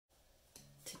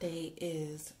Today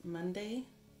is Monday,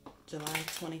 July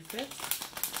 25th.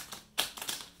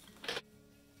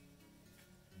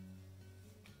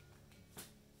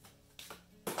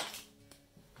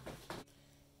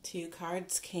 Two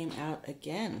cards came out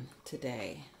again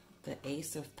today, the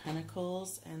Ace of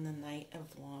Pentacles and the Knight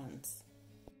of Wands.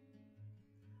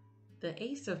 The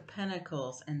Ace of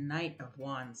Pentacles and Knight of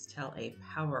Wands tell a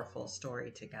powerful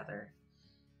story together.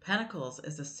 Pentacles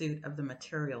is a suit of the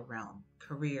material realm,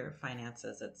 career,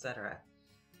 finances, etc.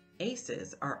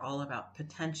 Aces are all about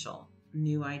potential,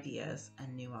 new ideas,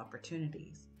 and new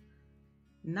opportunities.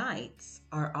 Knights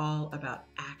are all about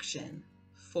action,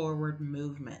 forward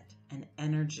movement, and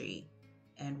energy.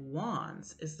 And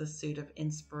Wands is the suit of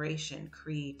inspiration,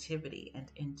 creativity,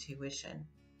 and intuition.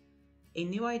 A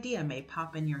new idea may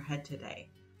pop in your head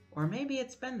today, or maybe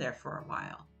it's been there for a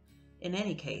while. In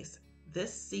any case,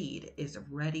 this seed is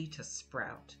ready to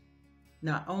sprout.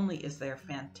 Not only is there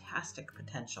fantastic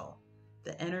potential,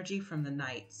 the energy from the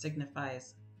Knight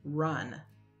signifies run,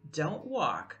 don't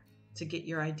walk, to get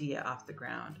your idea off the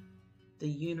ground. The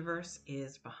universe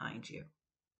is behind you.